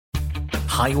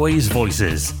Highways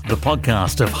Voices, the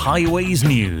podcast of Highways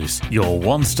News, your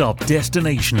one-stop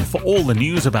destination for all the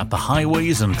news about the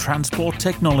highways and transport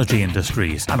technology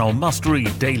industries, and our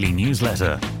must-read daily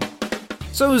newsletter.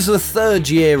 So as the third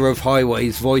year of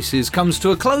Highways Voices comes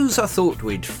to a close, I thought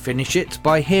we'd finish it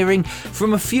by hearing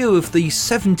from a few of the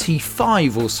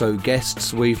 75 or so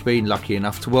guests we've been lucky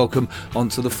enough to welcome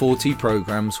onto the 40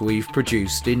 programmes we've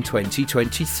produced in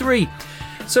 2023.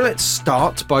 So let's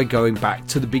start by going back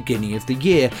to the beginning of the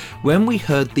year, when we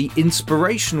heard the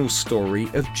inspirational story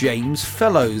of James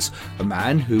Fellows, a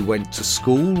man who went to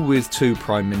school with two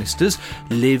prime ministers,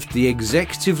 lived the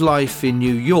executive life in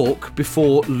New York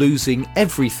before losing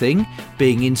everything,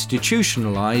 being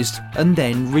institutionalised, and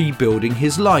then rebuilding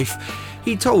his life.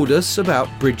 He told us about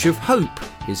Bridge of Hope,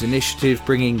 his initiative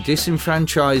bringing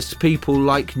disenfranchised people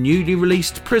like newly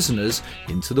released prisoners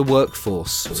into the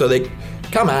workforce. So they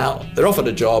come out, they're offered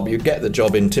a job, you get the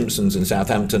job in Timpson's in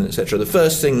Southampton, etc. The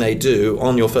first thing they do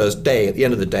on your first day, at the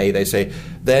end of the day, they say,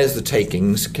 there's the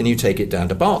takings, can you take it down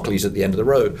to Barclays at the end of the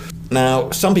road? Now,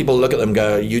 some people look at them and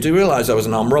go, you do realise I was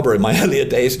an armed robber in my earlier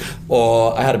days,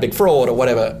 or I had a big fraud, or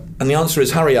whatever. And the answer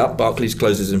is, hurry up, Barclays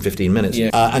closes in 15 minutes. Yeah.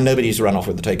 And nobody's run off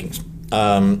with the takings.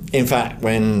 In fact,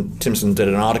 when Timpson did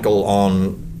an article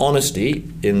on honesty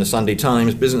in the Sunday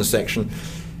Times business section,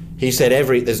 he said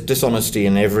there's dishonesty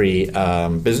in every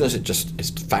business. It's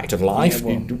a fact of life.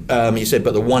 Yeah, he said,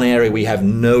 but the one area we have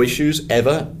no issues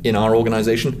ever in our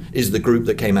organisation is the group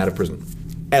that came out of prison.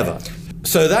 Ever.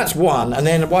 So that's one, and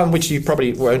then one which you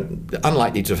probably weren't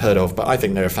unlikely to have heard of, but I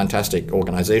think they're a fantastic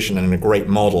organisation and a great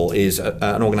model, is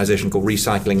an organisation called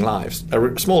Recycling Lives,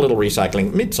 a small little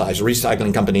mid-sized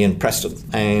recycling company in Preston.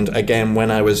 And again,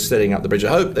 when I was setting up the Bridge of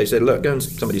Hope, they said, look,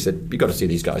 somebody said, you've got to see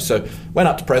these guys. So went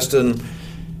up to Preston,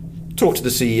 talked to the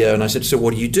CEO, and I said, so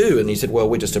what do you do? And he said, well,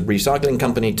 we're just a recycling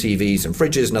company, TVs and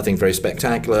fridges, nothing very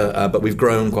spectacular, but we've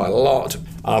grown quite a lot.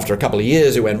 After a couple of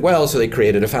years, it went well, so they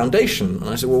created a foundation. And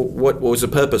I said, well, what was the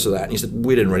purpose of that? And he said,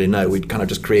 we didn't really know. We'd kind of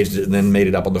just created it and then made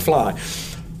it up on the fly.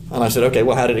 And I said, okay,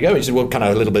 well, how did it go? He said, well, kind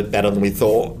of a little bit better than we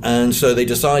thought. And so they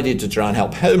decided to try and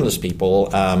help homeless people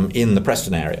in the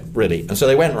Preston area, really. And so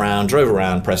they drove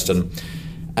around Preston,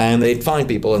 and they'd find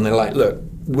people, and they're like, look,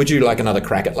 would you like another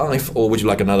crack at life, or would you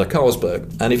like another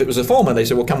Carlsberg? And if it was a former, they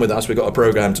said, well, come with us. We've got a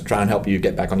program to try and help you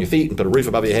get back on your feet and put a roof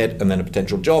above your head and then a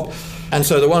potential job. And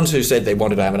so the ones who said they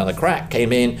wanted to have another crack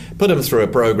came in, put them through a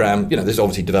program. This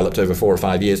obviously developed over 4 or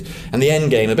 5 years. And the end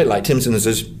game, a bit like Timpson, is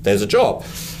there's a job.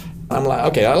 I'm like,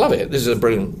 okay, I love it. This is a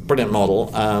brilliant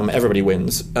model. Everybody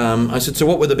wins. I said, so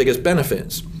what were the biggest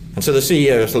benefits? And so the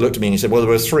CEO looked at me and he said, well, there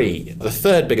were 3. The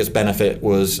third biggest benefit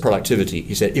was productivity.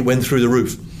 He said, it went through the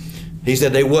roof. He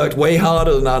said they worked way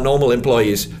harder than our normal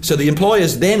employees. So the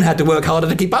employers then had to work harder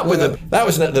to keep up with them. That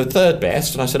was the third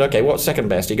best. And I said, okay, what's second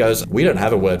best? He goes, we don't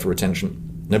have a word for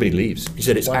retention. Nobody leaves. He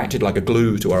said it's acted like a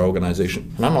glue to our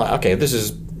organisation. And I'm like, okay, this is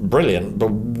brilliant,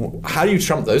 but how do you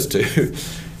trump those two?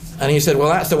 And he said, well,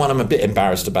 that's the one I'm a bit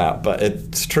embarrassed about, but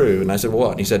it's true. And I said,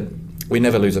 what? And he said, we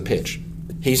never lose a pitch.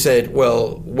 He said,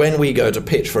 well, when we go to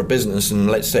pitch for a business, and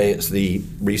let's say it's the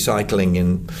recycling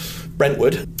in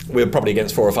Brentwood, we're probably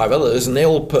against 4 or 5 others, and they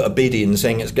all put a bid in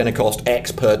saying it's going to cost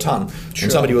X per tonne. Sure.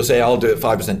 And somebody will say, I'll do it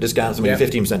 5% discount, somebody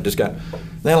 15% discount.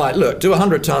 And they're like, look, do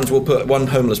 100 tonnes, we'll put 1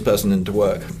 homeless person into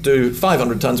work. Do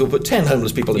 500 tonnes, we'll put 10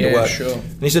 homeless people into work. Sure.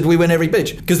 And he said, we win every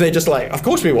bid. Because they're just like, of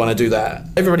course we want to do that.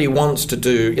 Everybody wants to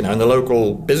do, and the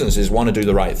local businesses want to do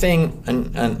the right thing.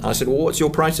 And I said, well, what's your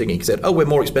pricing? He said, oh, we're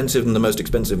more expensive than the most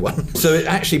expensive one. So it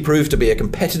actually proved to be a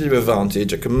competitive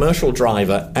advantage, a commercial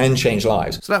driver, and changed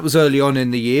lives. So that was early on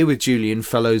in the year with Julian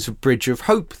Fellows of Bridge of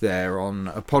Hope there on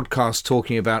a podcast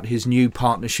talking about his new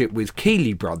partnership with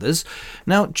Keeley Brothers.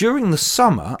 Now, during the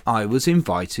summer, I was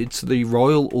invited to the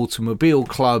Royal Automobile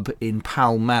Club in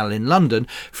Pall Mall in London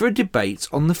for a debate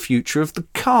on the future of the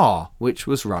car, which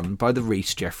was run by the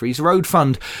Rhys Jefferies Road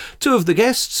Fund. 2 of the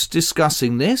guests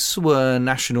discussing this were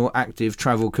National Active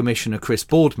Travel Commissioner Chris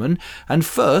Boardman and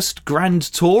First Grand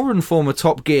Tour and former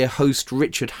Top Gear host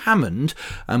Richard Hammond,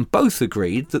 and both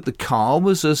agreed that the car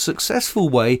was a successful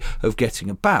way of getting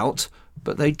about,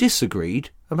 but they disagreed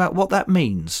about what that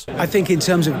means. I think in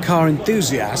terms of car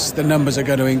enthusiasts, the numbers are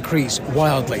going to increase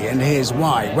wildly, and here's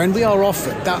why. When we are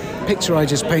offered that picture I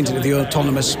just painted of the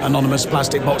autonomous, anonymous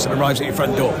plastic box that arrives at your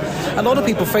front door, a lot of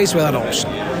people faced with that option,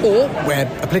 or, where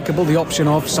applicable, the option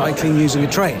of cycling using a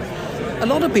train. A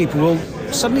lot of people will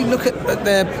suddenly look at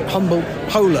their humble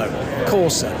Polo,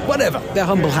 Corsa, whatever, their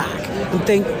humble hack, and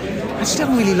think, I just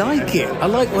don't really like it. I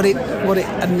like what it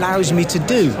allows me to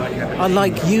do. I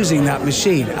like using that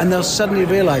machine. And they'll suddenly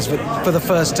realise that for the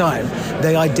first time,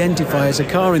 they identify as a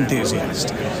car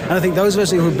enthusiast. And I think those of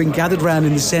us who have been gathered round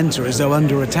in the centre as though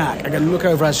under attack are going to look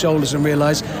over our shoulders and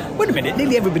realise, wait a minute,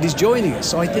 nearly everybody's joining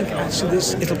us. So I think actually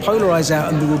it'll polarise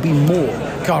out and there will be more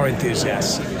car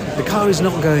enthusiasts. The car is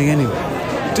not going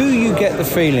anywhere. Do you get the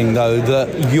feeling, though,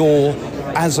 that you're,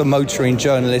 as a motoring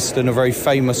journalist and a very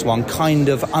famous one, kind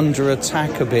of under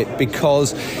attack a bit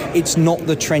because it's not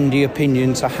the trendy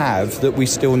opinion to have that we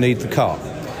still need the car?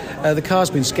 The car's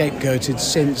been scapegoated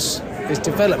since its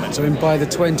development. I mean, by the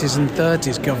 20s and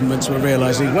 30s, governments were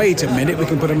realising, wait a minute, we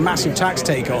can put a massive tax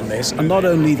take on this. And not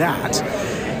only that,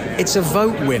 it's a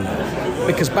vote winner.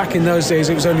 Because back in those days,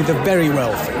 it was only the very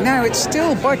wealthy. Now, it's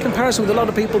still, by comparison with a lot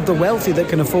of people, the wealthy that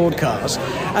can afford cars.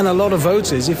 And a lot of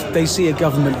voters, if they see a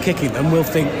government kicking them, will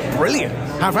think, brilliant,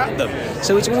 have at them.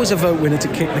 So it's always a vote winner to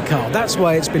kick the car. That's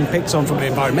why it's been picked on from an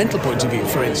environmental point of view,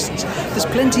 for instance. There's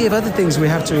plenty of other things we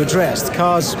have to address. The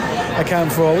cars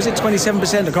account for, was it 27%?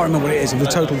 I can't remember what it is, of the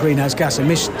total greenhouse gas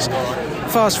emissions.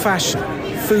 Fast fashion,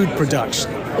 food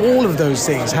production, all of those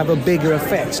things have a bigger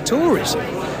effect. Tourism.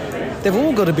 They've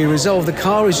all got to be resolved. The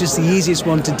car is just the easiest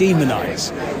one to demonise.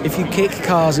 If you kick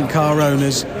cars and car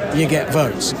owners, you get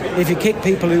votes. If you kick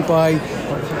people who buy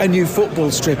a new football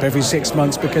strip every 6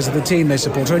 months because of the team they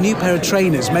support, or a new pair of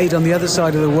trainers made on the other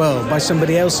side of the world by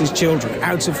somebody else's children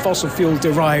out of fossil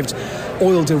fuel-derived,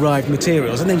 oil-derived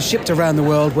materials, and then shipped around the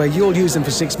world where you'll use them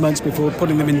for 6 months before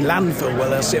putting them in landfill where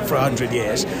they'll sit for 100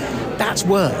 years, that's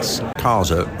worse.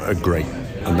 Cars are great.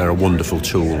 And they're a wonderful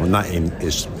tool, and that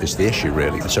is the issue,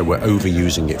 really. So we're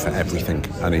overusing it for everything,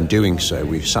 and in doing so,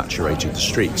 we've saturated the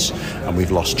streets, and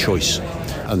we've lost choice.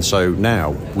 And so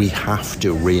now we have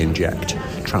to re-inject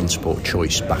transport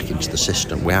choice back into the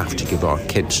system. We have to give our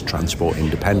kids transport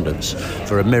independence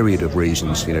for a myriad of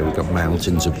reasons. You know, we've got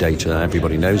mountains of data,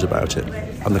 everybody knows about it.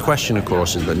 And the question, of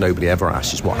course, is that nobody ever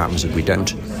asks is what happens if we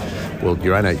don't? Well,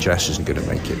 your NHS isn't going to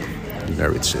make it. You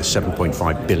know, it's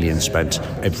 7.5 billion spent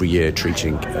every year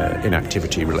treating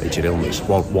inactivity-related illness.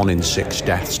 While 1 in 6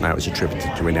 deaths now is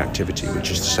attributed to inactivity, which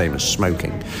is the same as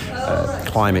smoking.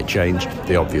 Climate change,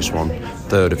 the obvious one.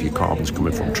 1/3 of your carbon's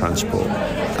coming from transport.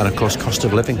 And, of course, cost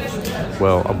of living.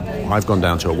 Well, I've gone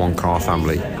down to a one-car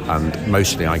family, and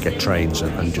mostly I get trains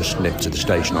and just nip to the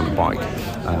station on a bike.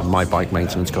 My bike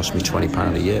maintenance costs me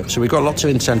 £20 a year. So we've got lots of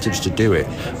incentives to do it,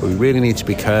 but we really need to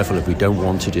be careful. If we don't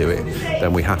want to do it,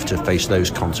 then we have to face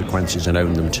those consequences and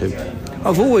own them too.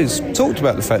 I've always talked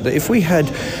about the fact that if we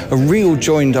had a real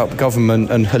joined-up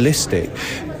government and holistic,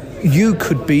 you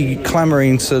could be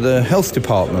clamouring to the health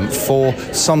department for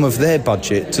some of their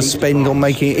budget to spend on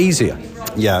making it easier.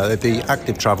 Yeah, the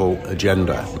active travel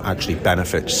agenda actually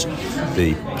benefits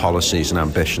the policies and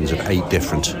ambitions of 8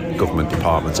 different government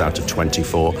departments out of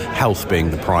 24, health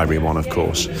being the primary one, of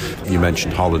course. You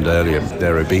mentioned Holland earlier.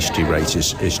 Their obesity rate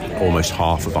is almost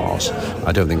half of ours.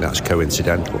 I don't think that's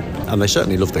coincidental. And they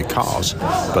certainly love their cars,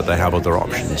 but they have other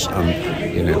options. And,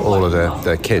 you know, all of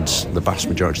their kids, the vast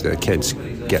majority of their kids,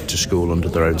 get to school under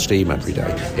their own steam every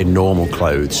day in normal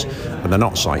clothes. And they're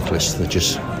not cyclists, they're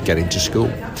just getting to school.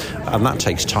 And that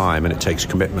takes time and it takes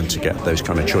commitment to get those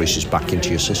kind of choices back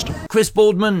into your system. Chris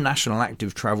Boardman, National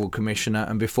Active Travel Commissioner,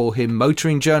 and before him,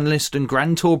 motoring journalist and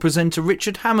Grand Tour presenter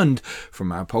Richard Hammond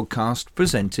from our podcast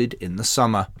Presented in the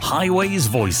Summer. Highways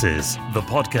Voices, the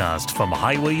podcast from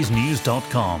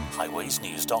highwaysnews.com.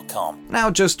 Highwaysnews.com. Now,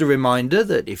 just a reminder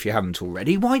that if you haven't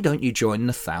already, why don't you join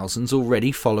the thousands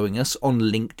already following us on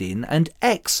LinkedIn and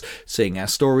X, seeing our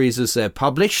stories as they're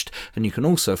published, and you can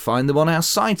also find them on our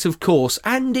site, of course,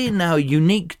 and in our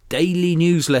unique daily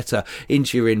newsletter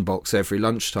into your inbox every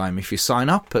lunchtime if you sign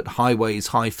up at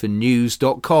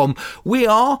highways-news.com. We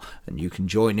are, and you can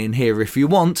join in here if you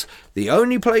want, the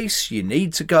only place you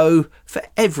need to go for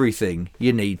everything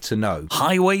you need to know.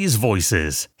 Highways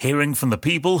Voices, hearing from the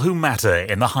people who matter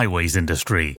in the highways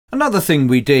industry. Another thing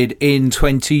we did in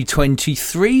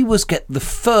 2023 was get the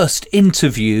first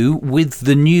interview with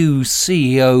the new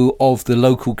CEO of the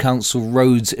local council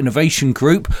Roads Innovation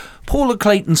Group, Paula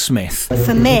Clayton-Smith.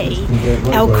 For me,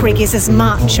 LCRIG is as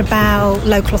much about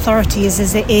local authorities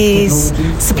as it is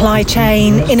supply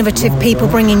chain, innovative people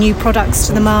bringing new products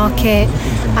to the market,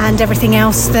 and everything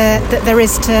else that there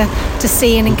is to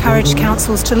see and encourage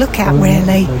councils to look at,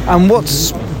 really. And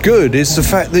what's good is the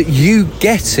fact that you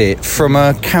get it from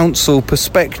a council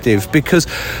perspective, because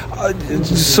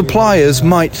suppliers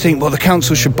might think, well, the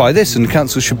council should buy this and the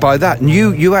council should buy that, and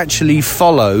you actually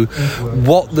follow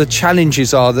what the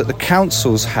challenges are that the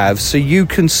councils have, so you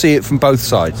can see it from both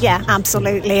sides. Yeah,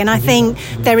 absolutely. And I think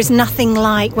there is nothing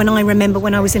like when I remember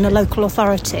when I was in a local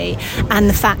authority, and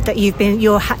the fact that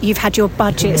you've had your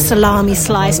budget salami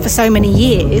sliced for so many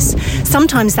years.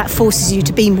 Sometimes that forces you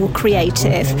to be more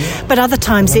creative, but other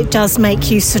times sometimes it does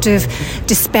make you sort of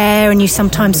despair, and you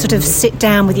sometimes sort of sit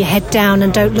down with your head down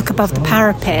and don't look above the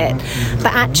parapet.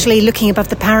 But actually looking above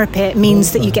the parapet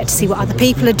means that you get to see what other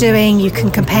people are doing, you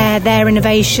can compare their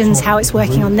innovations, how it's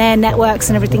working on their networks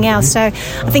and everything else. So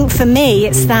I think for me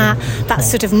it's that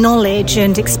sort of knowledge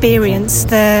and experience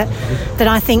that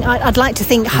I think I'd like to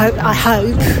think, I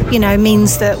hope,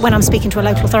 means that when I'm speaking to a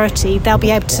local authority, they'll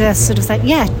be able to sort of say,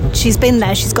 yeah, she's been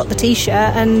there, she's got the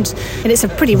T-shirt, and it's a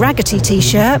pretty raggedy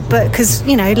T-shirt, but because,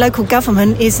 local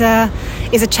government is a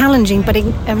challenging but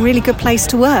a really good place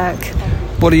to work.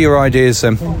 What are your ideas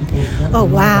then? Oh,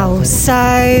 wow. So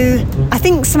I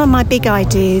think some of my big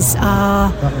ideas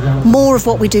are more of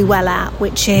what we do well at,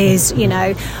 which is,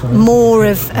 more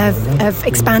of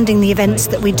expanding the events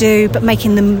that we do, but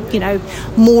making them,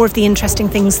 more of the interesting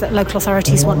things that local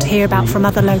authorities want to hear about from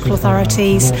other local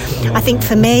authorities. I think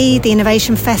for me, the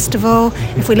Innovation Festival,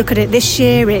 if we look at it this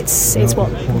year, it's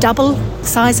double the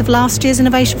size of last year's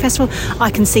Innovation Festival.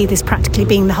 I can see this practically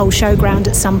being the whole showground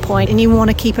at some point, and you want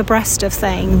to keep abreast of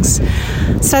things.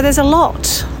 So there's a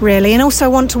lot, really, and also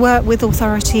want to work with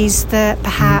authorities that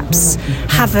perhaps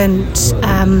haven't,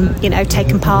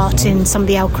 taken part in some of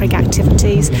the LCRIG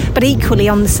activities, but equally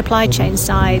on the supply chain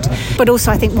side. But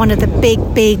also I think one of the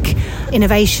big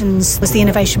innovations was the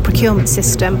innovation procurement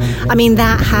system. I mean,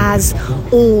 that has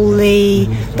all the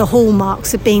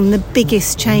hallmarks of being the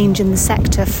biggest change in the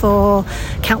sector for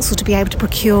council to be able to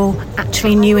procure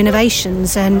actually new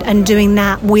innovations, and doing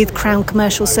that with Crown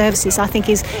Commercial Services, I think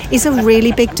is a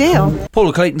really big deal.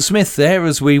 Paula Clayton-Smith there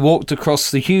as we walked across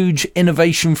the huge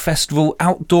Innovation Festival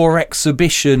outdoor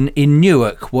exhibition in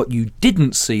Newark. What you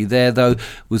didn't see there, though,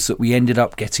 was that we ended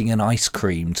up getting an ice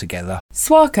cream together.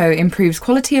 Swarco improves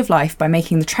quality of life by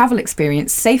making the travel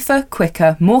experience safer,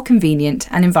 quicker, more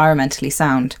convenient and environmentally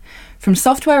sound. From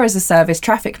software-as-a-service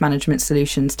traffic management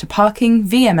solutions to parking,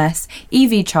 VMS,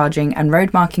 EV charging and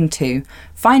road marking too,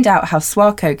 find out how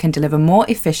Swarco can deliver more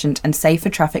efficient and safer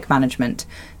traffic management.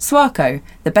 Swarco,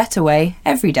 the better way,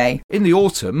 every day. In the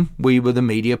autumn, we were the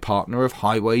media partner of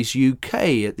Highways UK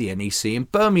at the NEC in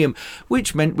Birmingham,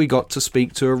 which meant we got to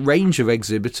speak to a range of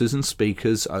exhibitors and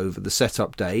speakers over the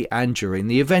setup day and during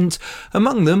the event.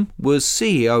 Among them was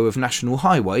CEO of National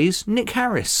Highways, Nick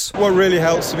Harris. What really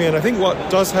helps me, and I think what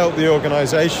does help the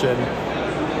organisation,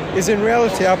 is in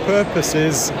reality our purpose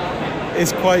is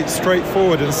quite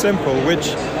straightforward and simple, which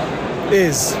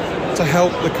is to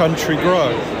help the country grow.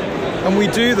 And we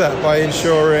do that by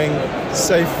ensuring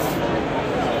safe,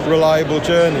 reliable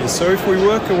journeys. So if we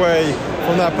work away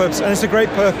from that purpose, and it's a great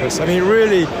purpose, I mean,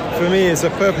 really, for me, is a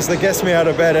purpose that gets me out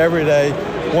of bed every day,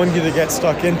 wanting to get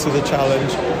stuck into the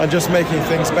challenge and just making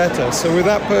things better. So with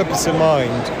that purpose in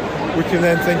mind, we can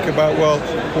then think about, well,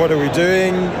 what are we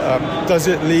doing? Does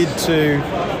it lead to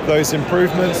those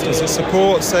improvements? Does it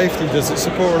support safety? Does it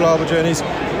support reliable journeys?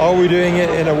 Are we doing it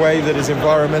in a way that is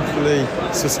environmentally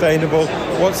sustainable?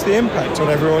 What's the impact on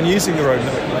everyone using the road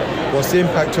network? What's the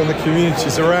impact on the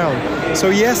communities around? So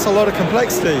yes, a lot of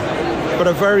complexity, but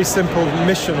a very simple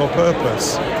mission or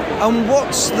purpose. And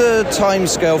what's the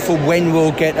timescale for when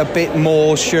we'll get a bit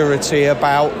more surety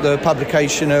about the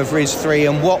publication of RIS3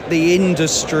 and what the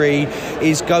industry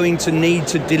is going to need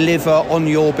to deliver on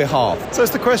your behalf? So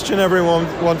it's the question everyone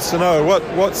wants to know.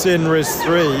 What's in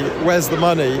RIS3? Where's the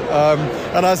money?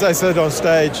 And as I said on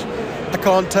stage, I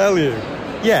can't tell you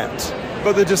yet,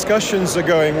 but the discussions are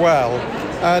going well.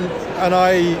 And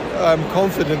I am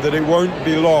confident that it won't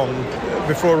be long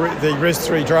before the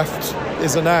RIS3 draft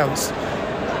is announced.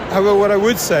 However, what I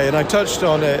would say, and I touched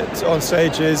on it on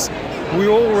stage, is we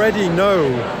already know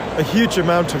a huge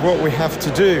amount of what we have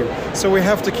to do. So we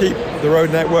have to keep the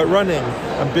road network running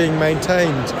and being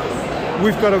maintained.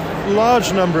 We've got a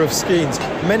large number of schemes,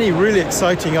 many really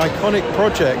exciting, iconic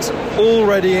projects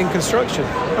already in construction,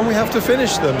 and we have to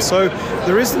finish them. So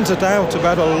there isn't a doubt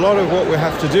about a lot of what we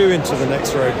have to do into the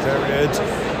next road period.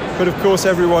 But of course,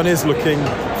 everyone is looking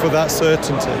for that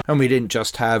certainty. And we didn't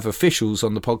just have officials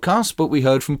on the podcast, but we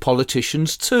heard from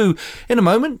politicians too. In a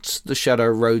moment, the Shadow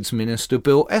Roads Minister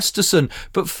Bill Esterson,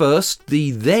 but first,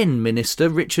 the then Minister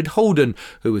Richard Holden,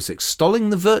 who was extolling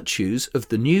the virtues of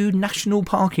the new national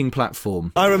parking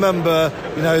platform. I remember,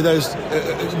 those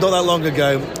not that long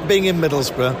ago, being in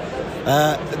Middlesbrough,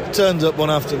 turned up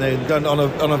one afternoon, going on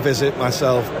a visit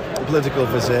myself, a political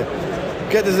visit,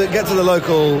 get to the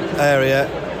local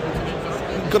area.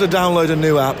 Got to download a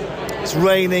new app. It's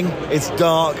raining, it's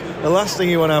dark. The last thing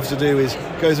you want to have to do is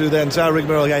go through the entire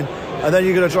rigmarole again, and then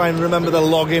you're going to try and remember the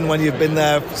login when you've been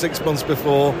there 6 months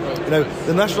before.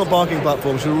 The national parking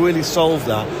platform should really solve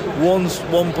that. One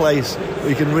place where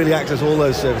you can really access all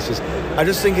those services. I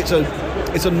just think it's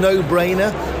a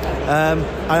no-brainer. And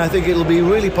I think it'll be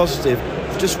really positive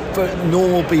just for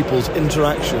normal people's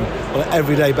interaction on an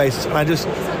everyday basis.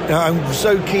 And I'm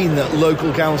so keen that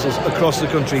local councils across the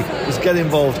country just get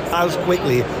involved as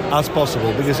quickly as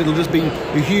possible, because it'll just be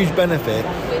a huge benefit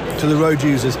to the road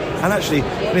users. And actually,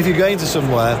 if you're going to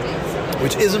somewhere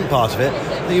which isn't part of it,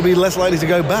 then you'll be less likely to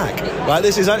go back. Right?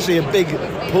 This is actually a big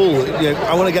pull.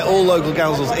 I want to get all local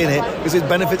councils in it because it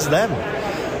benefits them.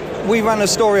 We ran a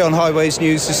story on Highways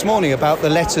News this morning about the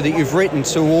letter that you've written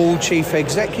to all chief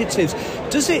executives.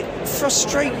 Does it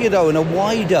frustrate you, though, in a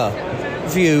wider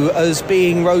view as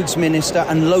being roads minister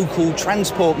and local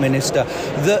transport minister,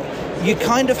 that you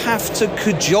kind of have to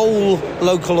cajole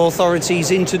local authorities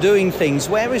into doing things,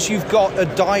 whereas you've got a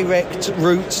direct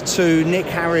route to Nick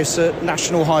Harris at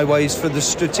National Highways for the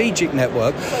strategic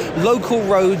network? Local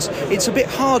roads, it's a bit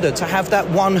harder to have that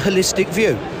one holistic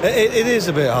view. It is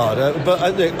a bit harder, but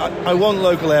I want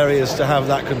local areas to have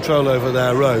that control over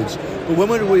their roads. But when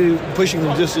we're pushing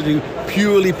them just to do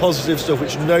purely positive stuff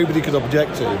which nobody could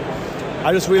object to,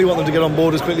 I just really want them to get on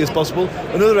board as quickly as possible.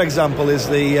 Another example is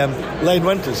the lane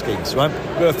rental schemes, right?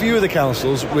 There are a few of the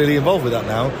councils really involved with that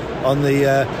now. And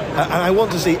I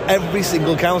want to see every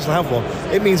single council have one.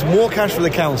 It means more cash for the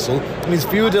council. It means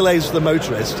fewer delays for the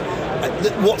motorist.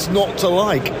 What's not to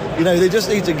like? They just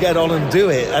need to get on and do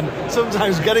it. And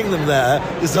sometimes getting them there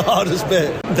is the hardest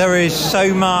bit. There is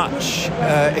so much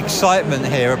excitement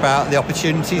here about the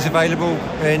opportunities available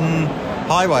in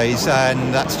highways,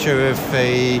 and that's true of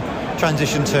the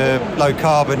transition to low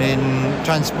carbon in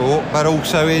transport, but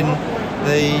also in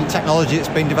the technology that's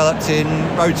been developed in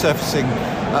road surfacing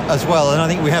as well. And I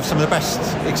think we have some of the best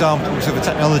examples of the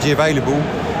technology available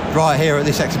right here at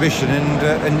this exhibition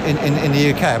and in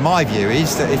the UK. My view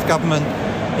is that if government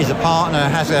is a partner,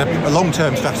 has a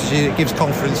long-term strategy that gives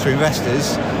confidence to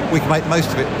investors, we can make the most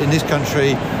of it in this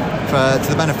country to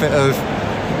the benefit of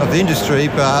the industry,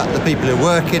 but the people who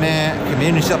work in it,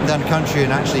 communities up and down the country,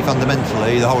 and actually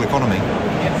fundamentally the whole economy.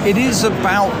 It is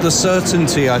about the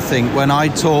certainty, I think, when I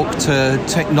talk to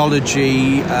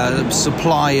technology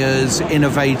suppliers,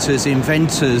 innovators,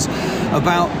 inventors,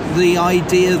 about the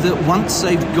idea that once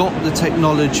they've got the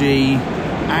technology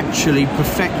actually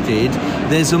perfected,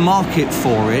 there's a market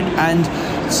for it,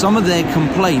 and some of their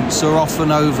complaints are often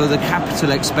over the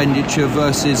capital expenditure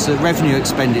versus the revenue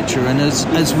expenditure. And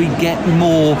as we get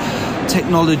more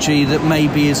technology that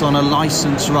maybe is on a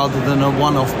license rather than a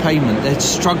one-off payment, they're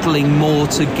struggling more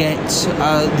to get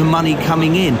the money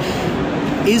coming in.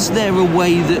 Is there a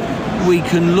way that we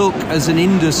can look as an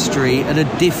industry at a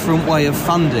different way of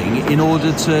funding in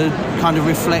order to kind of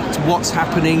reflect what's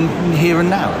happening here and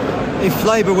now? If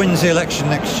Labour wins the election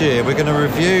next year, we're going to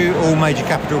review all major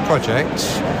capital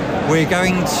projects. We're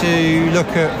going to look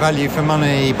at value for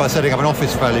money by setting up an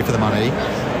office value for the money.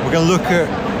 We're going to look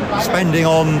at spending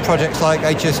on projects like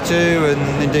HS2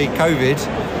 and indeed COVID,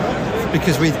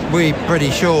 because we're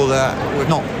pretty sure that we've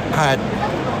not had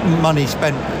money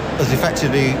spent as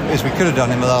effectively as we could have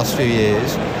done in the last few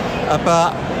years.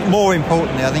 But more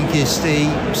importantly, I think, is the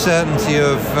certainty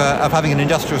of having an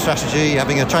industrial strategy,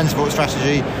 having a transport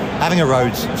strategy, having a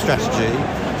roads strategy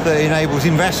that enables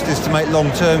investors to make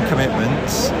long-term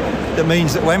commitments. That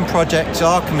means that when projects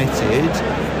are committed,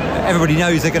 everybody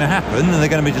knows they're going to happen and they're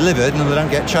going to be delivered and they don't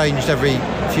get changed every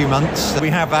few months. We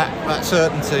have that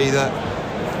certainty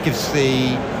that gives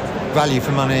the value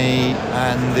for money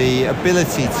and the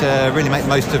ability to really make the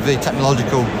most of the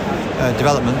technological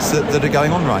developments that are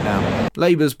going on right now.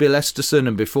 Labour's Bill Esterson,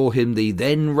 and before him the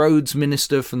then Roads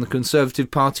Minister from the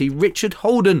Conservative Party, Richard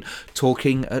Holden,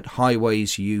 talking at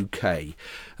Highways UK.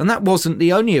 And that wasn't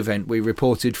the only event we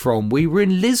reported from. We were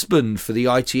in Lisbon for the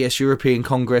ITS European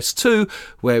Congress 2,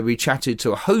 where we chatted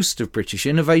to a host of British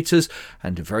innovators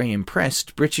and a very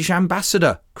impressed British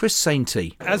ambassador, Chris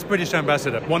Sainty. As British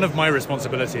ambassador, one of my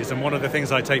responsibilities and one of the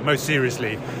things I take most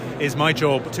seriously is my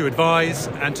job to advise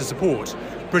and to support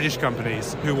British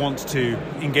companies who want to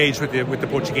engage with the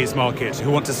Portuguese market, who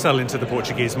want to sell into the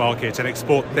Portuguese market and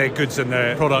export their goods and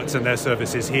their products and their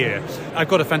services here. I've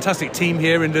got a fantastic team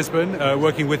here in Lisbon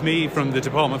working with me from the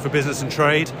Department for Business and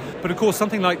Trade. But of course,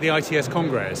 something like the ITS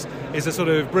Congress is a sort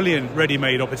of brilliant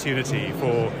ready-made opportunity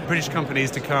for British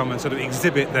companies to come and sort of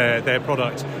exhibit their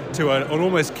product to an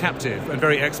almost captive and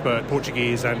very expert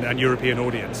Portuguese and European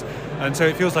audience. And so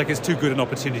it feels like it's too good an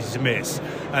opportunity to miss.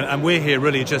 And we're here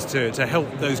really just to help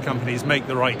those companies make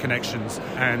the right connections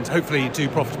and hopefully do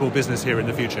profitable business here in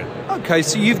the future. OK,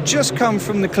 so you've just come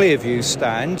from the Clearview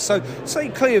stand. So say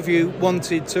Clearview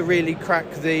wanted to really crack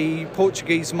the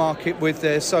Portuguese market with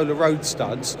their solar road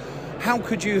studs. How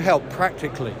could you help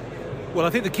practically? Well,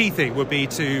 I think the key thing would be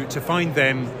to find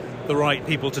them the right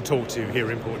people to talk to here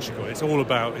in Portugal. It's all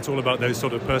about those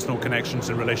sort of personal connections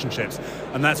and relationships,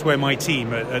 and that's where my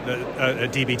team at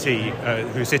DBT,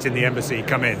 who sit in the embassy,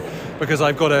 come in, because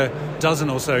I've got a dozen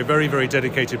or so very, very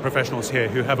dedicated professionals here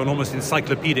who have an almost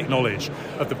encyclopedic knowledge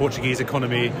of the Portuguese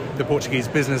economy, the Portuguese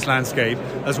business landscape,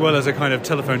 as well as a kind of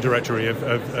telephone directory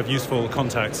of useful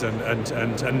contacts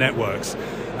and networks.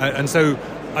 And so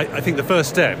I think the first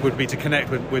step would be to connect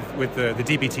with the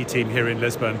DBT team here in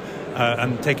Lisbon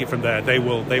and take it from there. They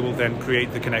will then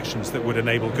create the connections that would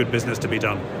enable good business to be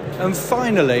done. And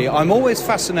finally, I'm always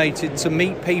fascinated to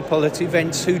meet people at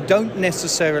events who don't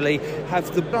necessarily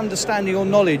have the understanding or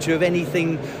knowledge of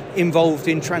anything involved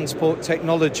in transport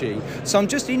technology. So I'm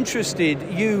just interested,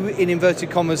 you in inverted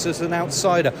commas as an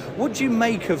outsider, what do you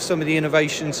make of some of the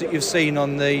innovations that you've seen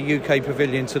on the UK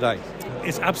Pavilion today?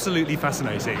 It's absolutely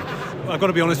fascinating. I've got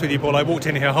to be honest with you, Paul, I walked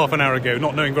in here half an hour ago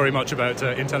not knowing very much about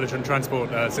intelligent transport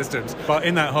systems, but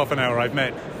in that half an hour I've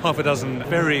met half a dozen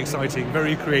very exciting,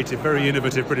 very creative, very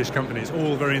innovative British companies,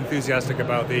 all very enthusiastic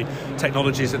about the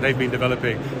technologies that they've been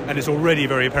developing, and it's already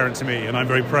very apparent to me, and I'm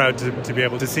very proud to be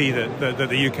able to see that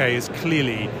the UK is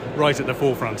clearly right at the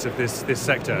forefront of this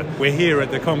sector. We're here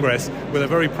at the Congress with a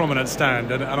very prominent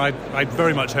stand, and I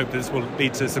very much hope that this will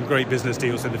lead to some great business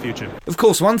deals in the future. Of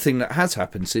course, one thing that has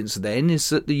happened since then is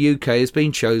that the UK has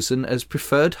been chosen as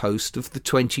preferred host of the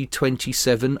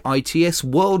 2027 ITS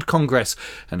World Congress,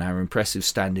 and our impressive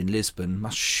stand in Lisbon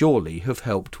must surely have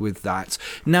helped with that.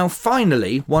 Now,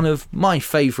 finally, one of my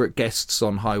favourite guests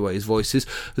on Highways Voices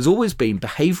has always been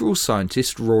behavioural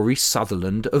scientist Rory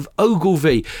Sutherland of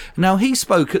Ogilvy. Now, he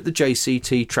spoke at the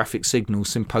JCT Traffic Signal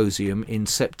Symposium in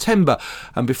September,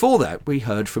 and before that we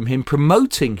heard from him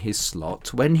promoting his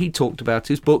slot when he talked about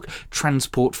his book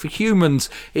Transport for Humans.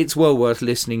 It's well worth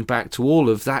listening back to all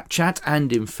of that chat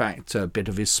and, in fact, a bit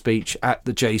of his speech at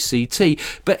the JCT.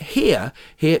 But here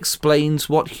he explains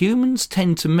what humans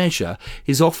tend to measure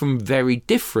is often very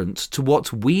different to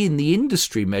what we in the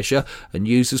industry measure and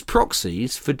use as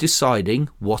proxies for deciding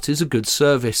what is a good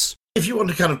service. If you want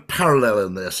to kind of parallel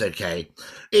in this, okay,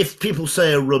 if people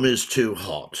say a room is too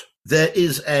hot, there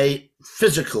is a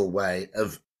physical way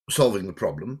of solving the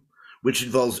problem, which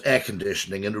involves air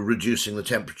conditioning and reducing the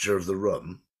temperature of the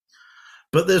room.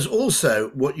 But there's also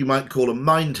what you might call a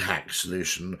mind hack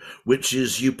solution, which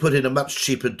is you put in a much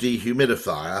cheaper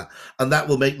dehumidifier and that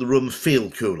will make the room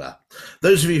feel cooler.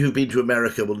 Those of you who've been to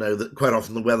America will know that quite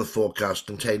often the weather forecast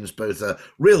contains both a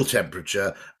real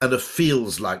temperature and a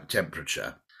feels-like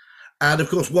temperature. And of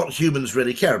course, what humans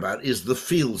really care about is the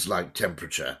feels-like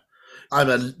temperature. I'm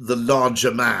the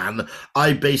larger man.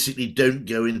 I basically don't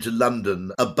go into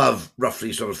London above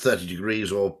roughly sort of 30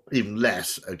 degrees or even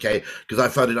less, okay, because I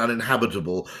find it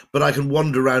uninhabitable. But I can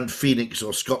wander around Phoenix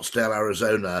or Scottsdale,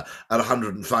 Arizona at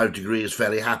 105 degrees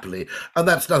fairly happily. And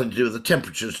that's nothing to do with the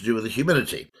temperature, it's to do with the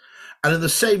humidity. And in the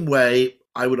same way,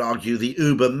 I would argue the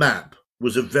Uber map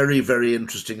was a very, very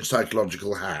interesting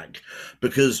psychological hack,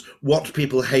 because what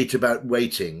people hate about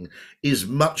waiting is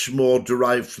much more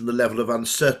derived from the level of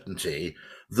uncertainty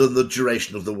than the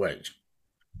duration of the wait.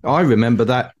 I remember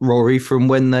that, Rory, from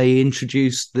when they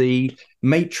introduced the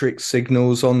matrix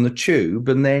signals on the tube,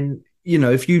 and then, you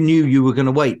know, if you knew you were going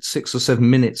to wait 6 or 7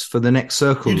 minutes for the next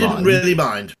circle line, you didn't really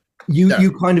mind.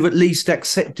 You kind of at least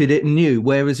accepted it and knew,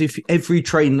 whereas if every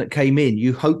train that came in,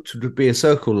 you hoped it would be a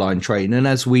Circle Line train. And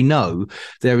as we know,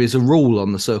 there is a rule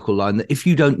on the Circle Line that if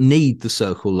you don't need the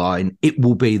Circle Line, it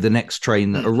will be the next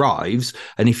train that arrives.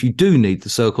 And if you do need the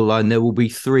Circle Line, there will be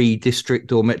 3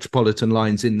 district or metropolitan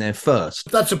lines in there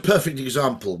first. That's a perfect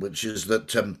example, which is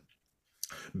that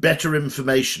better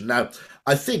information. Now,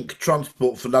 I think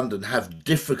Transport for London have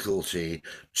difficulty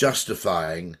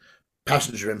justifying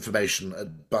passenger information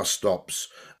at bus stops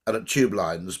and at tube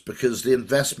lines because the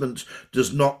investment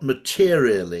does not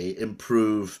materially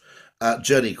improve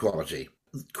journey quality.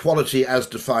 Quality as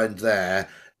defined there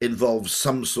involves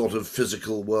some sort of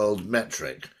physical world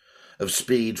metric of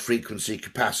speed, frequency,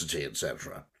 capacity,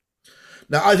 etc.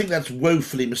 Now, I think that's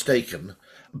woefully mistaken,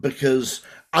 because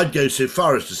I'd go so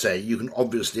far as to say you can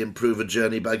obviously improve a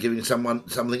journey by giving someone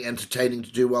something entertaining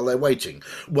to do while they're waiting.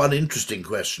 One interesting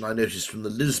question I noticed from the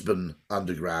Lisbon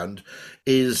Underground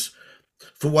is,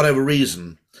 for whatever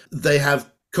reason, they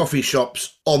have coffee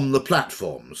shops on the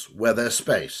platforms where there's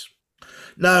space.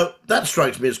 Now, that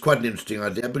strikes me as quite an interesting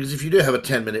idea, because if you do have a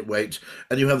 10-minute wait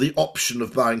and you have the option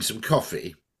of buying some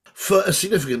coffee, for a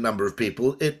significant number of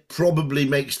people, it probably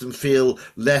makes them feel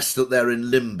less that they're in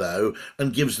limbo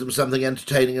and gives them something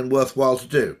entertaining and worthwhile to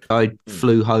do. I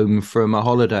flew home from a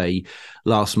holiday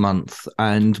last month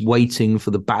and waiting for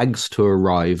the bags to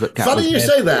arrive at Gatwick. Funny you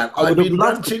say that. I would have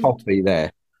loved a coffee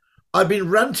there. I've been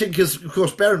ranting because, of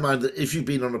course, bear in mind that if you've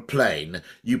been on a plane,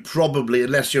 you probably,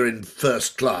 unless you're in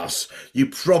first class, you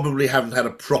probably haven't had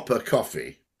a proper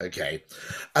coffee. Okay.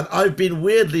 And I've been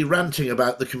weirdly ranting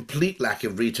about the complete lack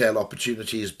of retail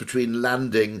opportunities between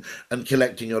landing and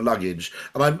collecting your luggage.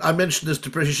 And I mentioned this to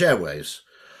British Airways.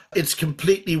 It's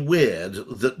completely weird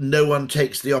that no one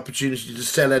takes the opportunity to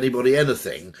sell anybody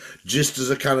anything just as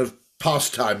a kind of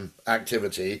pastime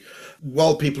activity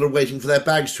while people are waiting for their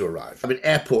bags to arrive. I mean,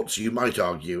 airports, you might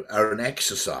argue, are an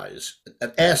exercise.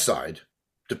 At airside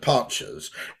departures,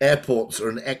 airports are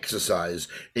an exercise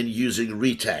in using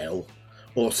retail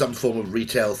or some form of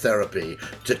retail therapy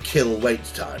to kill wait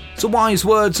time. So wise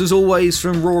words as always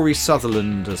from Rory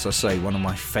Sutherland, as I say, one of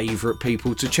my favourite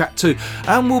people to chat to.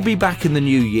 And we'll be back in the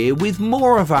new year with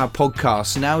more of our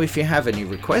podcasts. Now, if you have any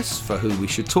requests for who we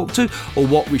should talk to or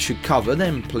what we should cover,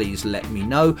 then please let me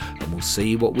know and we'll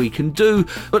see what we can do.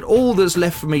 But all that's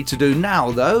left for me to do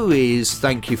now, though, is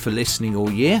thank you for listening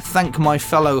all year. Thank my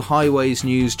fellow Highways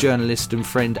News journalist and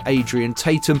friend Adrian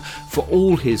Tatum for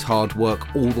all his hard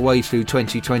work all the way through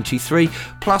 2023,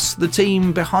 plus the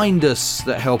team behind us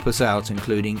that help us out,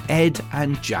 including Ed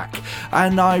and Jack.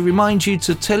 And I remind you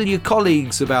to tell your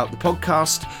colleagues about the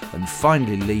podcast and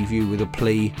finally leave you with a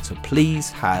plea to please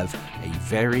have a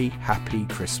very happy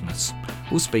Christmas.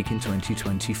 We'll speak in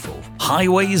 2024.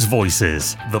 Highways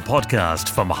Voices, the podcast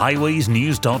from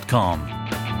highwaysnews.com.